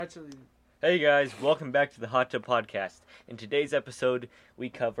Actually, Hey guys, welcome back to the Hot Tub Podcast. In today's episode, we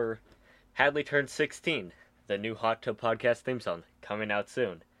cover Hadley Turned 16, the new Hot Tub Podcast theme song, coming out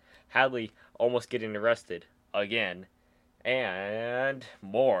soon. Hadley almost getting arrested again, and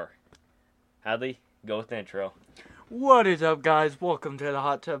more. Hadley, go with the intro. what is up, guys? Welcome to the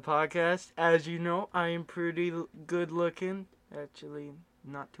Hot Tub Podcast. As you know, I am pretty good looking. Actually,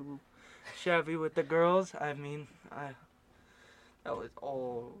 not too shabby with the girls. That was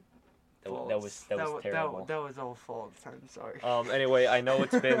all. That was terrible. That was all false. I'm sorry. Anyway, I know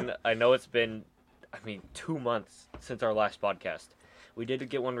it's been 2 months since our last podcast. We did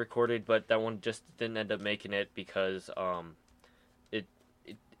get one recorded, but that one just didn't end up making it because it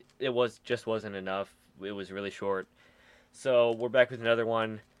wasn't enough. It was really short. So we're back with another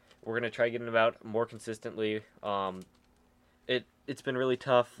one. We're gonna try getting them out more consistently. It's been really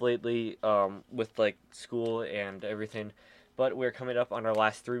tough lately with like school and everything. But we're coming up on our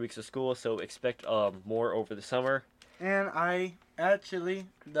last 3 weeks of school, so expect more over the summer. And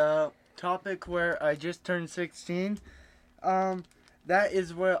the topic where I just turned 16, that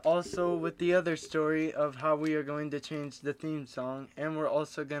is where also with the other story of how we are going to change the theme song. And we're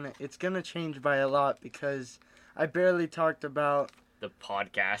also it's gonna change by a lot because I barely talked about The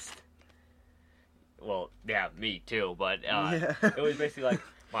podcast. Well, yeah, me too, but It was basically like,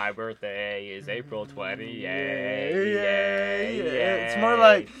 my birthday is April 20, yay. It's more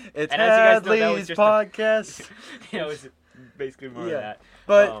like, it's Hadley's podcast. Yeah, it was basically more of that.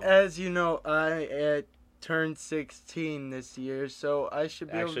 But as you know, I turned 16 this year, so I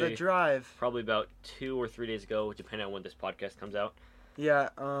should be able to drive. Probably about 2 or 3 days ago, depending on when this podcast comes out. Yeah,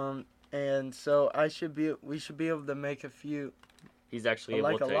 and so we should be able to make a few. He's actually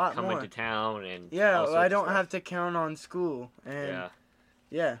able to come into town and I don't have to count on school. And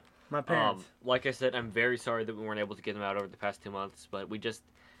yeah, my parents. Like I said, I'm very sorry that we weren't able to get them out over the past 2 months, but we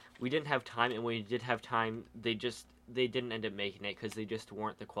didn't have time, and when we did have time, they didn't end up making it because they just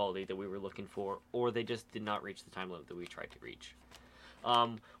weren't the quality that we were looking for, or they just did not reach the time limit that we tried to reach.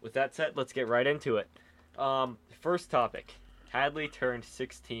 With that said, let's get right into it. First topic. Hadley turned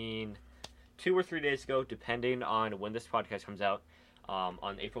 16 2 or 3 days ago, depending on when this podcast comes out,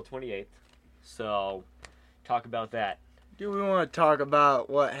 on April 28th. So, talk about that. Do we want to talk about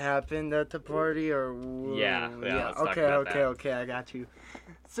what happened at the party, or yeah. Let's talk about that. Okay, I got you.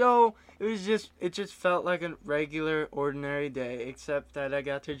 So it just felt like a regular, ordinary day, except that I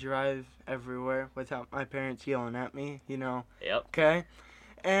got to drive everywhere without my parents yelling at me. Yep. Okay.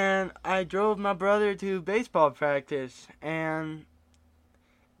 And I drove my brother to baseball practice, and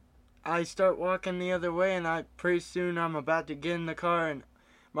I start walking the other way, and pretty soon I'm about to get in the car, and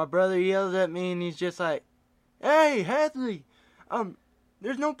my brother yells at me, and he's just like, "Hey, Hadley,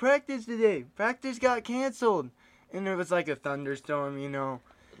 there's no practice today. Practice got canceled." And there was like a thunderstorm,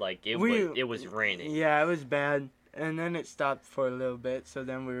 Like, it was raining. Yeah, it was bad. And then it stopped for a little bit, so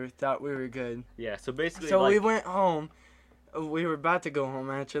then thought we were good. Yeah, so basically, so we went home. We were about to go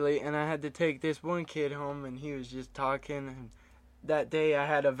home, actually, and I had to take this one kid home, and he was just talking. And that day I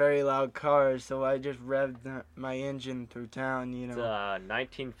had a very loud car, so I just revved my engine through town, It's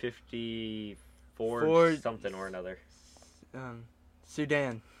 1954 Ford, something or another.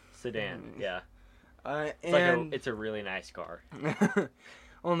 Sedan, yeah. It's a really nice car.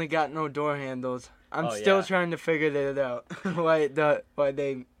 Only got no door handles. I'm still trying to figure that out. why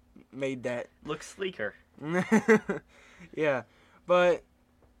they made that. Looks sleeker. Yeah, but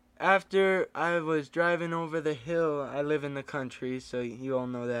after I was driving over the hill, I live in the country, so you all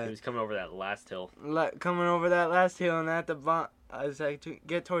know that. He was coming over that last hill. Coming over that last hill, and at the as I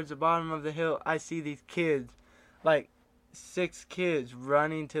get towards the bottom of the hill, I see these kids, like 6 kids,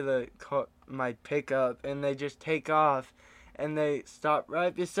 running to my pickup, and they just take off, and they stop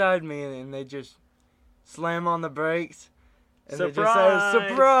right beside me, and they just slam on the brakes. And surprise! They just said,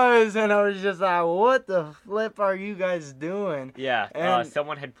 "Surprise!" And I was just like, "What the flip are you guys doing?" Yeah, and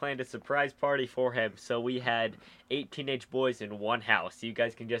someone had planned a surprise party for him, so we had 8 teenage boys in one house. You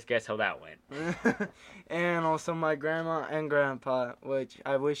guys can just guess how that went. And also my grandma and grandpa, which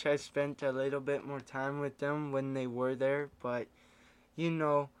I wish I spent a little bit more time with them when they were there, but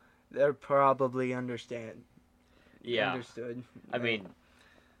they're probably understood. I mean,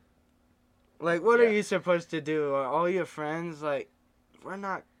 like, what are you supposed to do? Are all your friends, like,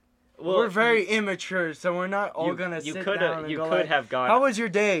 we're very immature, so we're not all going to sit down and go, "How was your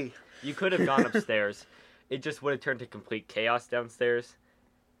day?" You could have gone upstairs. It just would have turned to complete chaos downstairs.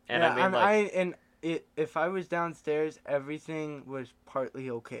 And if I was downstairs, everything was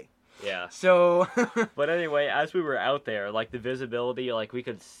partly okay. Yeah. So. But anyway, as we were out there, like, the visibility, like, we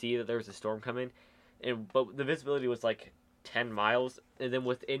could see that there was a storm coming. But the visibility was, like, 10 miles, and then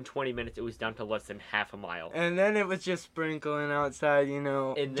within 20 minutes it was down to less than half a mile. And then it was just sprinkling outside, And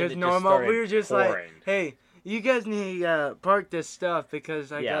then just it normal. started We were just pouring. like, hey, you guys need to park this stuff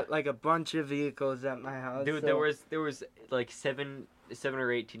because I Yeah. got like a bunch of vehicles at my house. Dude, so- there was like seven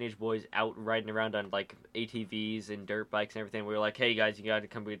or eight teenage boys out riding around on like ATVs and dirt bikes and everything. We were like, hey guys, you gotta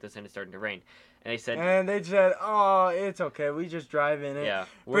come get this, and it's starting to rain. And they said, And they said, "Oh, it's okay. We just drive in it." yeah,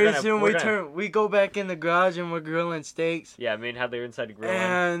 Pretty soon we go back in the garage and we're grilling steaks. Yeah, me and Hadley are inside the grill.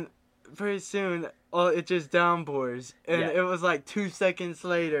 And pretty soon, it just downpours, and Yeah. it was like 2 seconds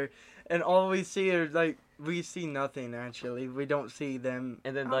later, and all we see are like we see nothing actually. We don't see them.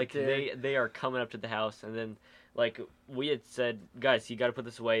 And then out like there. they are coming up to the house, and then like we had said, guys, you got to put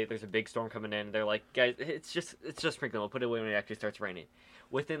this away. There's a big storm coming in. They're like, guys, it's just sprinkling. We'll put it away when it actually starts raining.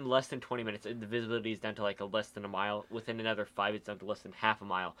 Within less than 20 minutes, the visibility is down to like less than a mile. Within another 5, it's down to less than half a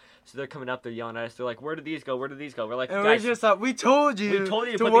mile. So they're coming up, they're yelling at us. They're like, where did these go? Where did these go? We're like, And guys, we're just like, we told you to to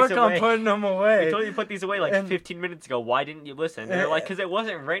put work these on away. putting them away. We told you to put these away like And- 15 minutes ago. Why didn't you listen? And they're like, because it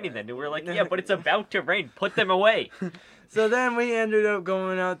wasn't raining then. And we're like, yeah, but it's about to rain. Put them away. So then we ended up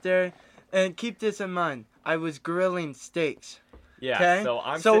going out there, and keep this in mind, I was grilling steaks. Yeah.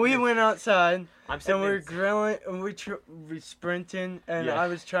 Okay, So we went outside. I'm sitting And we're in- grilling, and we sprinting, and Yeah. I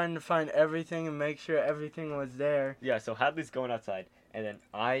was trying to find everything and make sure everything was there. Yeah, so Hadley's going outside, and then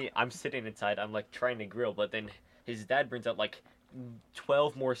I'm sitting inside. I'm like trying to grill, but then his dad brings out like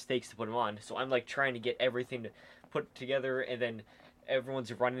 12 more steaks to put him on. So I'm like trying to get everything to put together, and then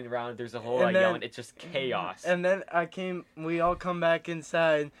everyone's running around. There's a whole lot And then- yelling. It's just chaos. And then we all come back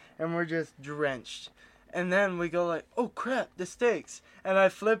inside, and we're just drenched. And then we go like, oh crap, the steaks. And I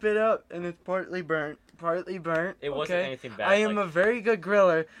flip it up, and it's partly burnt. It wasn't okay? anything bad. I am like, a very good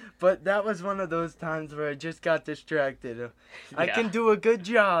griller, but that was one of those times where I just got distracted. I yeah. can do a good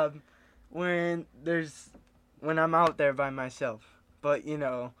job when I'm out there by myself. But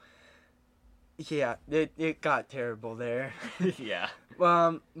yeah, it got terrible there. yeah.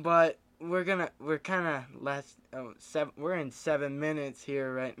 But we're in 7 minutes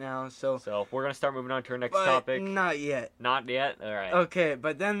here right now, so So we're gonna start moving on to our next but topic. not yet. Not yet. All right. Okay,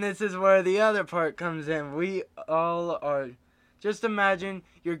 but then this is where the other part comes in. We all are. Just imagine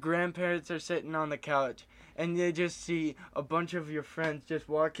your grandparents are sitting on the couch and they just see a bunch of your friends just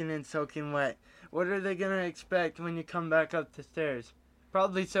walking in soaking wet. What are they gonna expect when you come back up the stairs?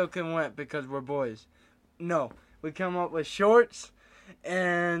 Probably soaking wet because we're boys. No, we come up with shorts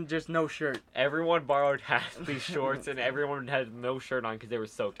and just no shirt. Everyone borrowed Hadley's shorts, and everyone had no shirt on because they were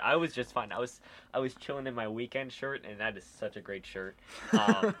soaked. I was just fine. I was chilling in my weekend shirt, and that is such a great shirt.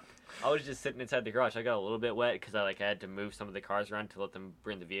 I was just sitting inside the garage. I got a little bit wet because I had to move some of the cars around to let them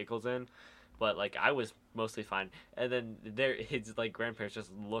bring the vehicles in, but I was mostly fine. And then his grandparents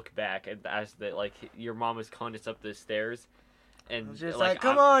just look back and as your mom was calling us up the stairs, and Just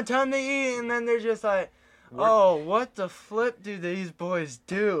come on, time to eat, and then they're just like, oh, what the flip do these boys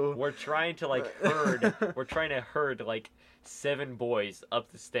do? We're trying to herd 7 boys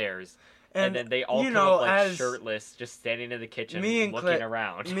up the stairs, and then they all come up shirtless, just standing in the kitchen looking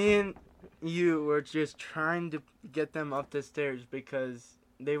around. Me and you were just trying to get them up the stairs because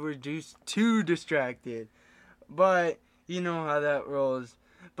they were just too distracted. But you know how that rolls.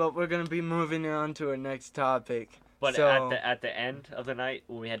 But we're gonna be moving on to our next topic. But so, at the end of the night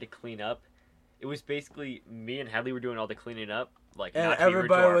when we had to clean up, it was basically me and Hadley were doing all the cleaning up. Not to be rude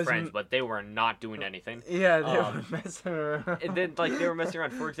to our friends, but they were not doing anything. Yeah, they were messing around. And then they were messing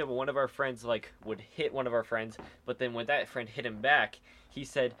around. For example, one of our friends would hit one of our friends, but then when that friend hit him back, he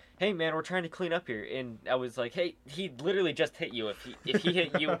said, "Hey man, we're trying to clean up here." And I was like, "Hey, he literally just hit you. If he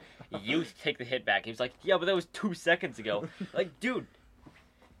hit you, you take the hit back." He was like, "Yeah, but that was 2 seconds ago." Like, dude,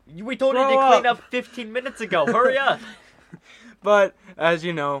 we told you to clean up 15 minutes ago. Hurry up. But, as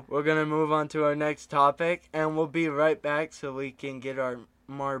you know, we're going to move on to our next topic, and we'll be right back so we can get our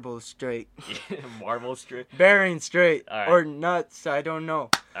marbles straight. Marbles straight? Bearing straight. All right. Or nuts, I don't know.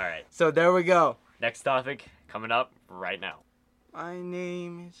 All right. So, there we go. Next topic coming up right now. My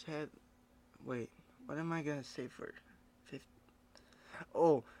name is Wait, what am I going to say for...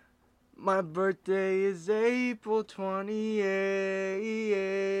 Oh, my birthday is April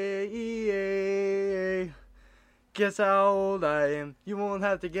 28th. Guess how old I am. You won't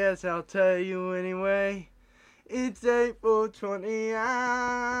have to guess, I'll tell you anyway. It's April 20th.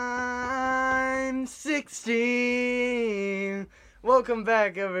 I'm 16. Welcome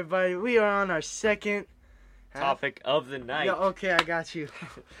back, everybody. We are on our second topic of the night. Yeah, okay, I got you.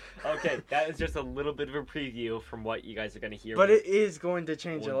 Okay, that is just a little bit of a preview from what you guys are going to hear. But it is going to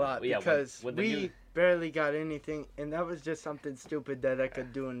change a lot yeah, because when we barely got anything, and that was just something stupid that I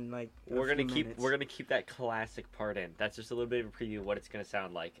could do in like we're gonna keep that classic part in. That's just a little bit of a preview of what it's gonna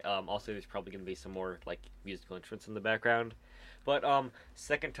sound like. Also, there's probably gonna be some more like musical instruments in the background. But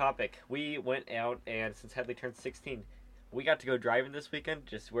second topic, we went out and since Hadley turned 16, we got to go driving this weekend,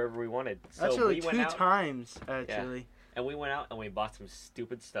 just wherever we wanted. So actually, we went two out, times actually. Yeah, and we went out and we bought some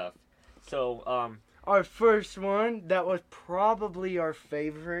stupid stuff. So our first one that was probably our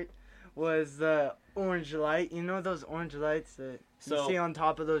favorite was the orange light. You know those orange lights that you see on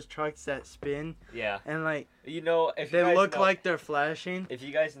top of those trucks that spin? Yeah. And like, you know, if they you guys look know, like they're flashing. If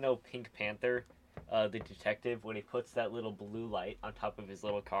you guys know Pink Panther, the detective, when he puts that little blue light on top of his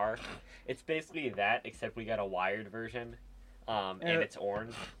little car, it's basically that, except we got a wired version, and it's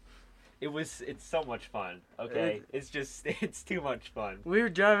orange. It's so much fun. Okay, it's too much fun. We were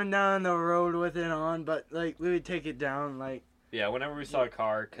driving down the road with it on, but like we would take it down like. Yeah, whenever we saw a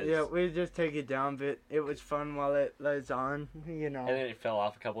car, we'd just take it down, but it was fun while it was on, you know. And then it fell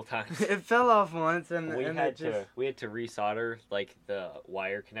off a couple times. It fell off once, and we had to resolder like the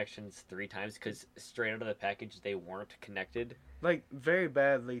wire connections 3 times because straight out of the package they weren't connected. Like very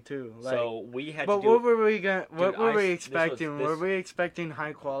badly too. Like, so we had. But to do, what were we gonna? What were we expecting? Were we expecting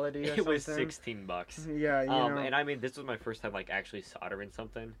high quality? Or it was something? $16. Yeah, you know. And I mean, this was my first time like actually soldering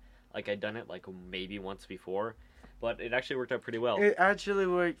something. Like I'd done it like maybe once before. But it actually worked out pretty well. It actually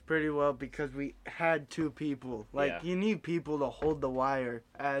worked pretty well because we had 2 people. Like, you need people to hold the wire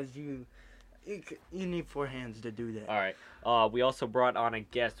as you need 4 hands to do that. All right. We also brought on a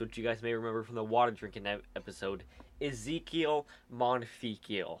guest, which you guys may remember from the water drinking episode, Ezekiel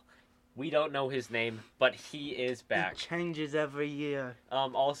Monfekiel. We don't know his name, but he is back. It changes every year.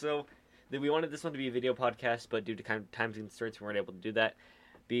 Also, we wanted this one to be a video podcast, but due to kind of time constraints, we weren't able to do that.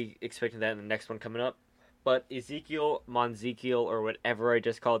 Be expecting that in the next one coming up. But Ezekiel Monzekiel, or whatever I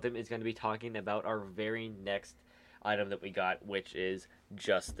just called him, is going to be talking about our very next item that we got, which is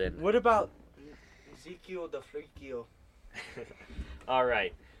Justin. What about Ezekiel the Freakiel? All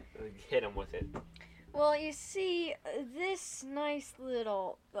right. Hit him with it. Well, you see, this nice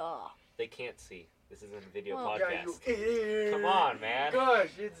little... They can't see. This is a video well, podcast. Come on, man. Gosh,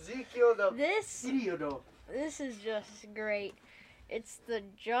 Ezekiel the Freakiel. This is just great. It's the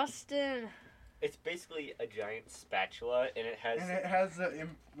Justin... It's basically a giant spatula, and it has...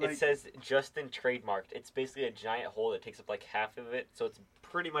 it says Justin trademarked. It's basically a giant hole that takes up like half of it, so it's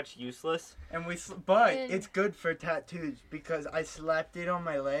pretty much useless. But it's good for tattoos, because I slapped it on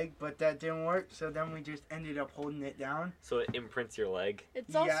my leg, but that didn't work, so then we just ended up holding it down. So it imprints your leg?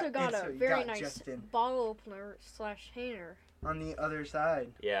 It's also got a very nice bottle opener / hanger. On the other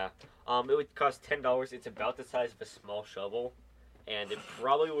side. Yeah. It would cost $10. It's about the size of a small shovel. And it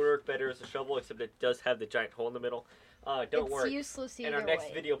probably would work better as a shovel, except it does have the giant hole in the middle. Don't worry. It's useless either way. In our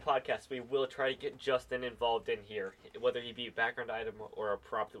next video podcast, we will try to get Justin involved in here, whether he be a background item or a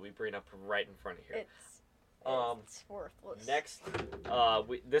prop that we bring up right in front of here. It's worthless. Next,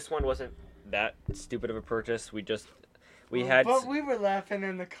 this one wasn't that stupid of a purchase. But we were laughing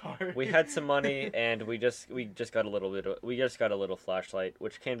in the car. We had some money, and we just got a little flashlight,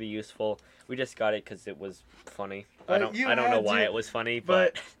 which can be useful. We just got it because it was funny. I don't know why it was funny,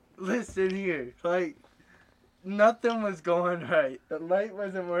 but listen here, like nothing was going right. The light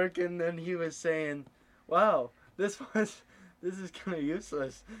wasn't working. Then he was saying, "Wow, this is kind of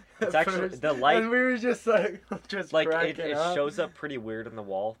useless." It's actually the light, and we were just like it shows up pretty weird on the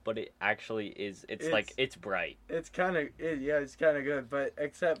wall, but it actually is. It's bright. It's kind of good, but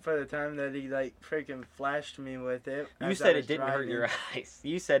except for the time that he like freaking flashed me with it. You said it didn't hurt your eyes.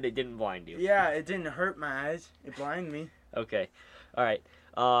 You said it didn't blind you. Yeah, it didn't hurt my eyes. It blinded me. Okay, all right.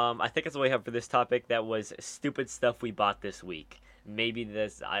 I think that's all we have for this topic. That was stupid stuff we bought this week. Maybe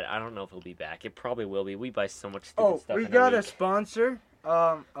I don't know if it'll be back. It probably will be. We buy so much stupid stuff. We got a sponsor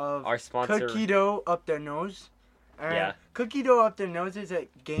of our sponsor, Cookie Dough Up Their Nose. Yeah. Cookie Dough Up Their Nose is a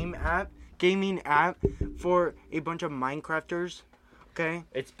gaming app for a bunch of Minecrafters. Okay.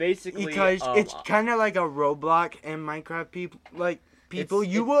 It's basically because it's kind of like a Roblox and Minecraft people.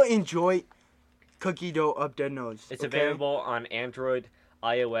 You will enjoy Cookie Dough Up Their Nose. It's available on Android,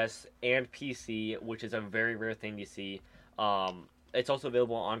 iOS, and PC, which is a very rare thing to see. It's also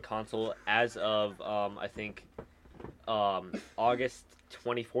available on console as of I think August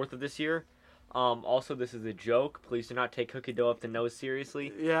 24th of this year. Also, this is a joke. Please do not take Cookie Dough Up the Nose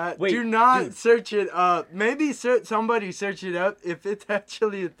seriously. Yeah, do not search it up. Maybe somebody search it up if it's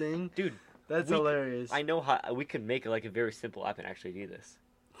actually a thing. Dude, that's hilarious. I know how we could make like a very simple app and actually do this.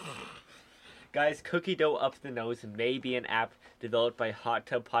 Guys, Cookie Dough Up the Nose may be an app developed by Hot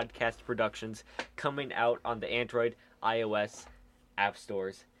Tub Podcast Productions coming out on the Android, iOS app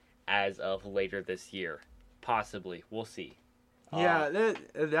stores as of later this year. Possibly. We'll see. Yeah,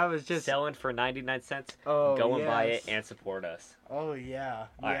 that was just... Selling for 99 cents. Oh, Go and buy it yes. and support us. Oh, yeah.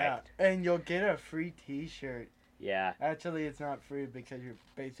 All yeah. right. And you'll get a free t-shirt. Yeah. Actually, it's not free because you're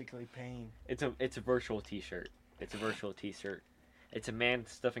basically paying. It's a virtual t-shirt. It's a virtual t-shirt. It's a man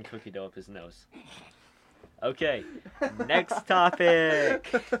stuffing cookie dough up his nose. Okay. Next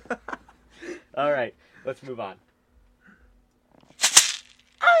topic. All right. Let's move on.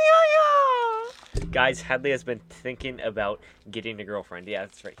 Guys, Hadley has been thinking about getting a girlfriend. Yeah,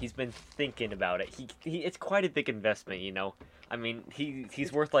 that's right. He's been thinking about it. He it's quite a big investment, you know. I mean,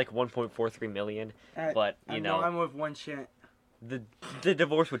 he's worth like 1.43 million, but you know, I'm with one cent. The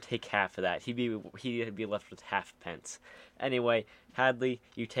divorce would take half of that. He'd be left with half pence. Anyway, Hadley,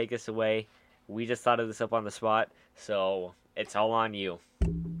 you take us away. We just thought of this up on the spot, so it's all on you.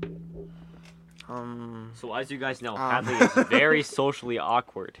 So as you guys know, Hadley is very socially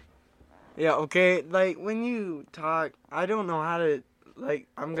awkward. Yeah, okay, like, when you talk, I don't know how to, like,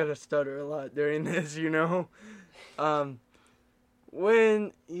 I'm gonna stutter a lot during this, you know?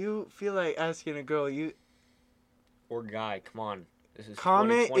 When you feel like asking a girl, Or guy, come on. This is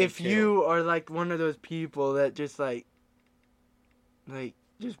comment if 2022. you are, like, one of those people that just, like,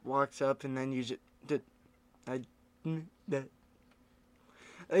 just walks up and then you just,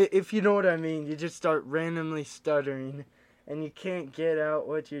 if you know what I mean, you just start randomly stuttering. And you can't get out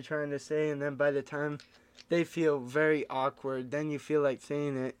what you're trying to say, and then by the time they feel very awkward, then you feel like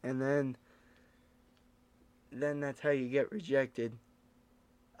saying it, and then that's how you get rejected.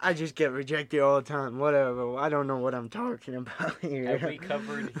 I just get rejected all the time. Whatever. I don't know what I'm talking about here.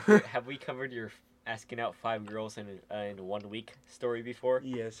 Have we covered your asking out 5 girls in 1 week story before?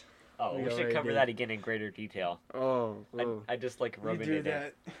 Yes. Oh, we should already cover did. that again in greater detail. Oh. I just like You rubbing do it in.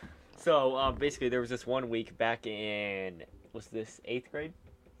 that. So basically, there was this 1 week back in, was this 8th grade?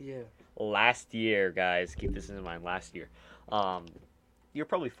 Yeah. Last year, guys. Keep this in mind. Last year. You're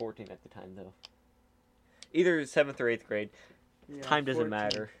probably 14 at the time, though. Either 7th or 8th grade. Yeah, Time doesn't 14.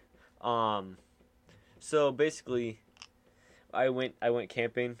 matter. So basically, I went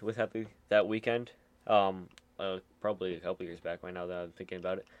camping with Happy that weekend. Probably a couple years back right now that I'm thinking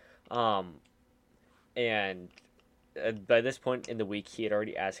about it. And by this point in the week, he had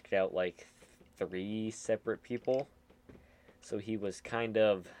already asked out like 3 separate people. So he was kind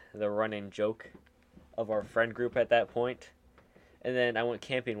of the running joke of our friend group at that point. And then I went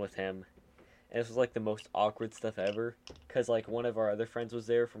camping with him. And this was like the most awkward stuff ever. Because like one of our other friends was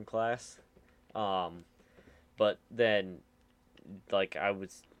there from class. But then like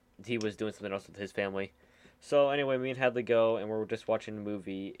he was doing something else with his family. So anyway, me and Hadley go and we're just watching a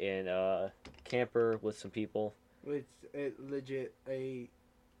movie in a camper with some people. It's legit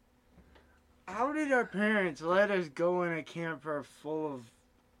How did our parents let us go in a camper full of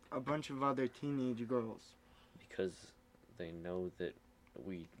a bunch of other teenage girls? Because they know that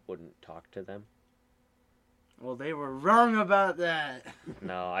we wouldn't talk to them. Well, they were wrong about that.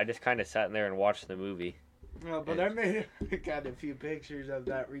 No, I just kind of sat in there and watched the movie. No, but I got a few pictures of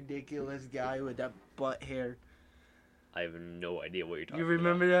that ridiculous guy with that butt hair. I have no idea what you're talking You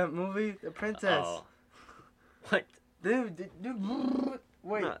remember that movie? The Princess. Oh. What? Dude,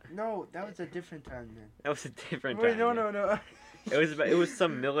 wait, no, that was a different time then. That was a different Wait, time. no. It was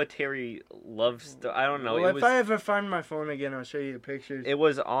some military love story. I don't know. Well, It if was I ever find my phone again, I'll show you the pictures. it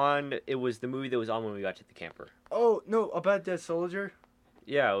was the movie that was on when we got to the camper. Oh, no, about that soldier?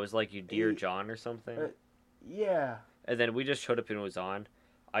 Yeah, it was like You Dear John or something. Yeah. And then we just showed up and it was on.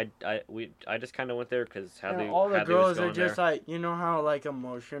 I just kind of went there because And all the girls are just like, you know how like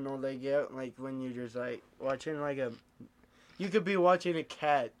emotional they get, like when you're just like watching like you could be watching a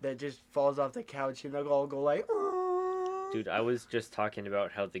cat that just falls off the couch and they'll all go like, "Aw." Dude, I was just talking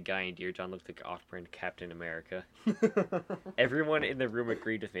about how the guy in Dear John looked like off-brand Captain America. Everyone in the room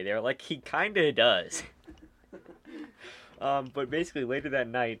agreed with me. They were like, he kind of does. But basically later that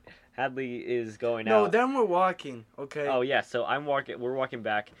night, Hadley is going out. No, then we're walking, okay? Oh yeah, so we're walking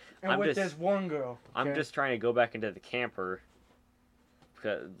back. And with this one girl. I'm okay? just trying to go back into the camper,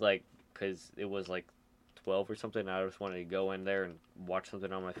 because it was like 12 or something. And I just wanted to go in there and watch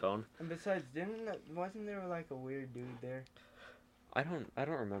something on my phone. And besides, wasn't there like a weird dude there? I don't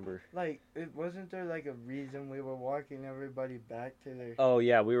remember. Like, wasn't there like a reason we were walking everybody back to their... Oh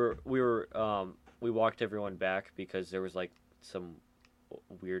yeah, we walked everyone back because there was like some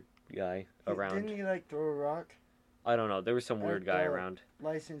weird guy around. Didn't he like throw a rock? I don't know. There was some weird guy around.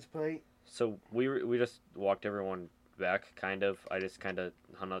 License plate. So we just walked everyone back, kind of. I just kind of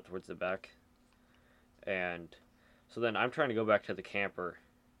hung out towards the back. And so then I'm trying to go back to the camper.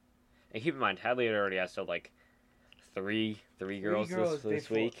 And keep in mind, Hadley had already asked out like three girls this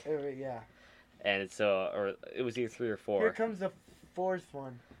week. Yeah. And it's or it was either 3 or 4. Here comes the 4th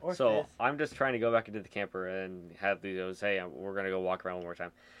one. Or So 5th. I'm just trying to go back into the camper, and Hadley goes, "Hey, we're gonna go walk around one more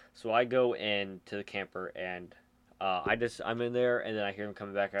time." So I go into the camper, and I'm in there, and then I hear him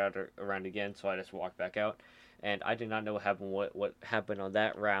coming back out around again. So I just walk back out, and I did not know what happened. What happened on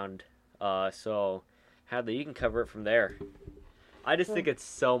that round? So Hadley, you can cover it from there. I just think it's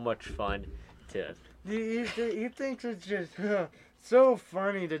so much fun to. He thinks it's just so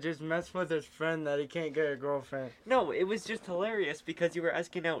funny to just mess with his friend that he can't get a girlfriend. No, it was just hilarious because you were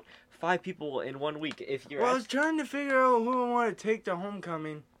asking out 5 people in 1 week. If you're, I was trying to figure out who I want to take to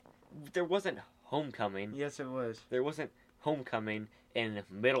homecoming. There wasn't homecoming. Yes, it was. There wasn't homecoming in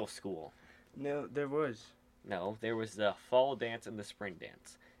middle school. No, there was. No, there was the fall dance and the spring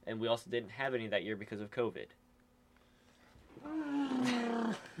dance. And we also didn't have any that year because of COVID.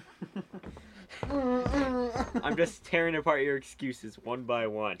 I'm just tearing apart your excuses one by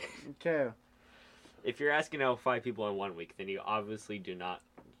one. Okay. If you're asking out 5 people in 1 week, then you obviously do not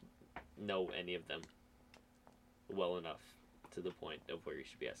know any of them well enough to the point of where you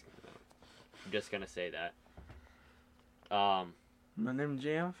should be asking them out. I'm just gonna say that. My name's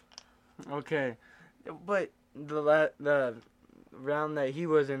JF. Okay, but the round that he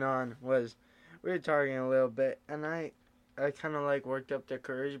wasn't on was we were talking a little bit, and I kind of like worked up the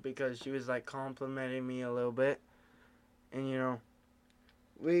courage because she was like complimenting me a little bit, and you know,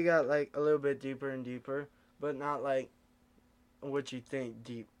 we got like a little bit deeper and deeper, but not like what you think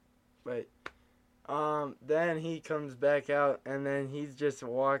deep, but then he comes back out, and then he's just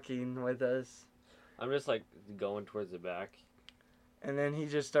walking with us. I'm just like going towards the back. And then he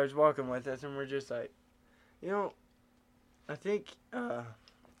just starts walking with us, and we're just like, you know, I think, I'm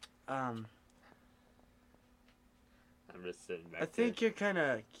just sitting back I think there. you're kind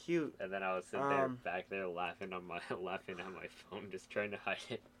of cute. And then I was sitting there back there laughing on my phone, just trying to hide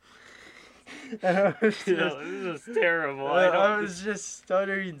it. This is terrible. I was just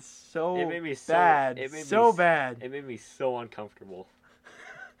stuttering so it made me bad, so bad. It made me so uncomfortable.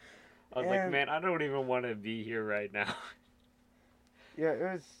 I was like, man, I don't even want to be here right now. Yeah, it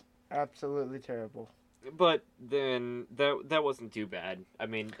was absolutely terrible. But then that wasn't too bad. I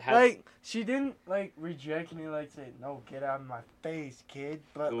mean, like she didn't like reject me, like say, "No, get out of my face, kid."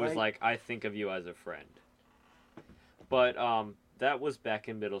 But it was like I think of you as a friend. But that was back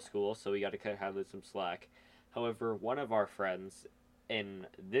in middle school, so we got to cut Hadley some slack. However, one of our friends in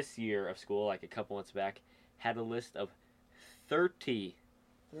this year of school, like a couple months back, had a list of 30,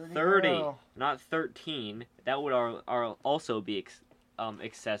 not 13. That would also be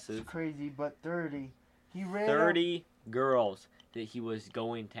excessive. It's crazy, but 30. He ran 30 girls that he was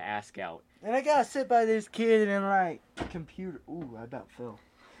going to ask out. And I gotta sit by this kid and like computer. Ooh, I about fell.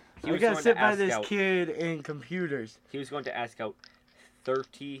 I gotta sit by this kid in computers. He was going to ask out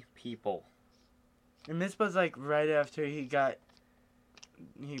 30 people. And this was like right after he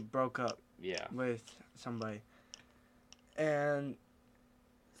broke up. Yeah. With somebody. And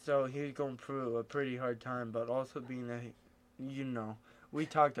so he was going through a pretty hard time, but also being that, we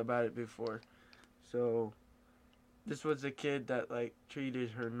talked about it before. So this was a kid that like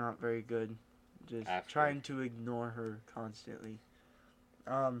treated her not very good. Just trying to ignore her constantly.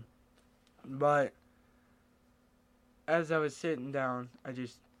 But as I was sitting down, I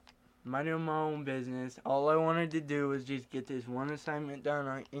just minded my own business. All I wanted to do was just get this one assignment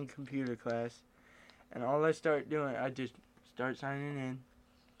done in computer class. And all I start doing, I just start signing in.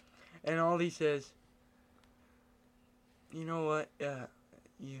 And all he says, you know what,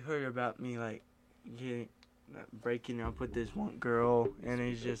 you heard about me, like, breaking up with this one girl. And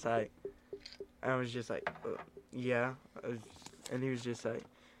he's just like, I was just like, yeah. And he was just like,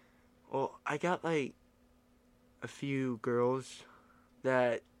 well, I got, like, a few girls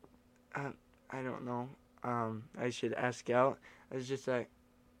that, I don't know, I should ask out. I was just like,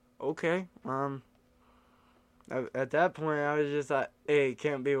 okay, at that point, I was just like, hey, it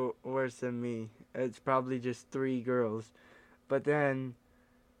can't be worse than me. It's probably just 3 girls. But then,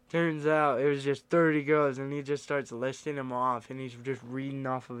 turns out it was just 30 girls, and he just starts listing them off, and he's just reading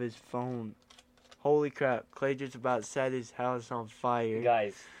off of his phone. Holy crap, Clay just about set his house on fire.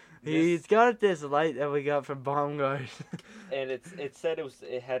 Guys. He's got this light that we got from Baumgart. And it said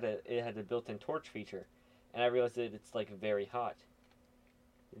it had a built-in torch feature. And I realized that it's like very hot.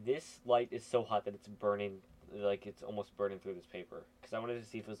 This light is so hot that it's burning, like it's almost burning through this paper. Because I wanted to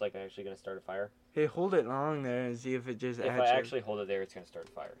see if it was like actually going to start a fire. Hey, hold it long there and see if it just If I actually hold it there, it's going to start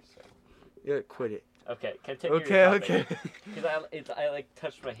a fire. So. Yeah, quit it. Okay, continue Okay, your topic. okay. Because I like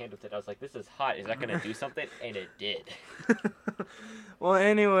touched my hand with it. I was like, this is hot. Is that gonna do something? And it did. Well,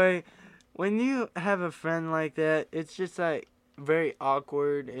 anyway, when you have a friend like that, it's just like very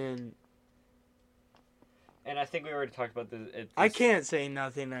awkward, and And I think we already talked about this. I can't say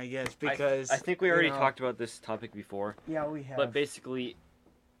nothing, I guess, because I think we already talked about this topic before. Yeah, we have. But basically,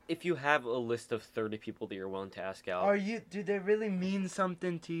 if you have a list of 30 people that you're willing to ask out, do they really mean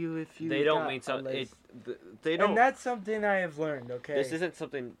something to you if you? they don't got mean a something. list? They don't. And that's something I have learned. Okay. This isn't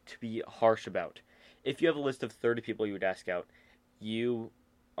something to be harsh about. If you have a list of 30 people you would ask out, you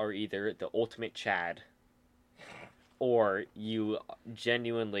are either the ultimate Chad, or you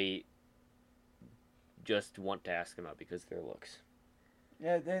genuinely just want to ask them out because of their looks.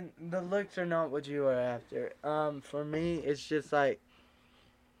 Yeah, then the looks are not what you are after. For me, it's just like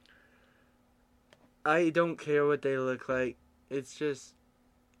I don't care what they look like. It's just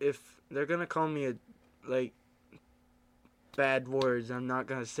if they're gonna call me bad words, I'm not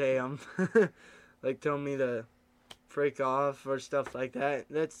gonna say them. Like tell me to freak off or stuff like that.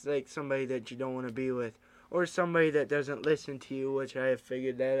 That's like somebody that you don't want to be with, or somebody that doesn't listen to you, which I have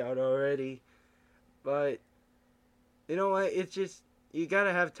figured that out already. But you know what? It's just you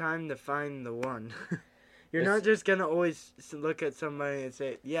gotta have time to find the one. You're not just gonna always look at somebody and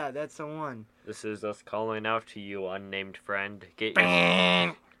say, "Yeah, that's the one." This is us calling out to you, unnamed friend. Get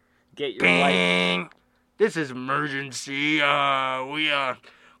your life. This is emergency. We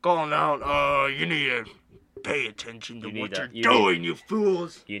calling out. You need to pay attention to what you're doing, you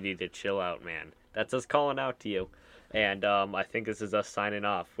fools. You need to chill out, man. That's us calling out to you. And I think this is us signing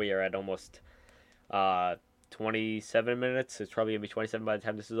off. We are at almost 27 minutes. It's probably going to be 27 by the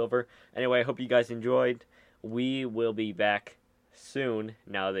time this is over. Anyway, I hope you guys enjoyed. We will be back soon,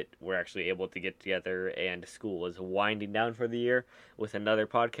 now that we're actually able to get together and school is winding down for the year, with another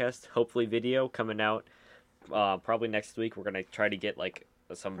podcast, hopefully video, coming out probably next week. We're going to try to get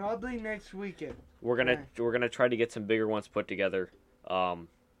some... Probably next weekend. We're gonna try to get some bigger ones put together,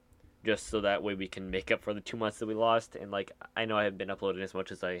 just so that way we can make up for the 2 months that we lost. And I know I haven't been uploading as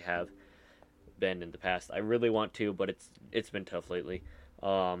much as I have been in the past. I really want to, but it's been tough lately.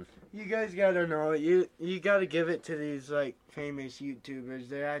 You guys gotta know, you gotta give it to these famous YouTubers.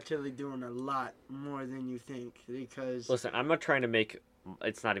 They're actually doing a lot more than you think, because listen, I'm not trying to make,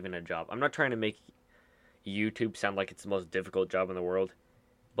 it's not even a job. I'm not trying to make YouTube sound like it's the most difficult job in the world.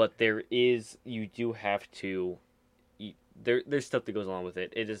 But you do have to, there's stuff that goes along with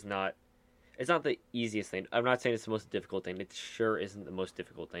it. It's not the easiest thing. I'm not saying it's the most difficult thing. It sure isn't the most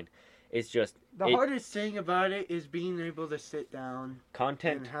difficult thing. It's just... The hardest thing about it is being able to sit down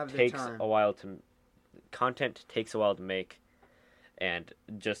Content and have takes the time. Content takes a while to make, and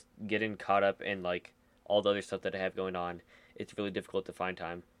just getting caught up in all the other stuff that I have going on, it's really difficult to find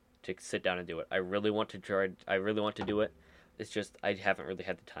time to sit down and do it. I really want to do it. It's just I haven't really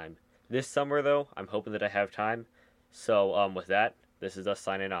had the time. This summer though, I'm hoping that I have time. So with that, this is us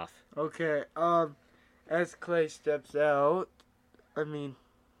signing off. Okay. As Clay steps out, I mean.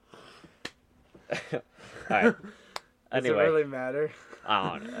 All right. Does Anyway, it really matter?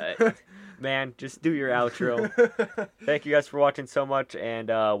 I don't know. Man, just do your outro. Thank you guys for watching so much, and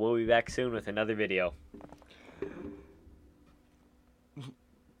we'll be back soon with another video.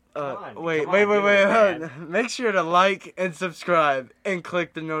 Wait. Make sure to like and subscribe and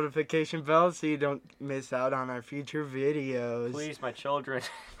click the notification bell so you don't miss out on our future videos. Please, my children.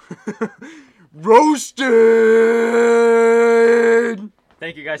 Roasted!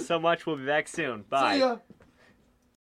 Thank you guys so much. We'll be back soon. Bye. See ya.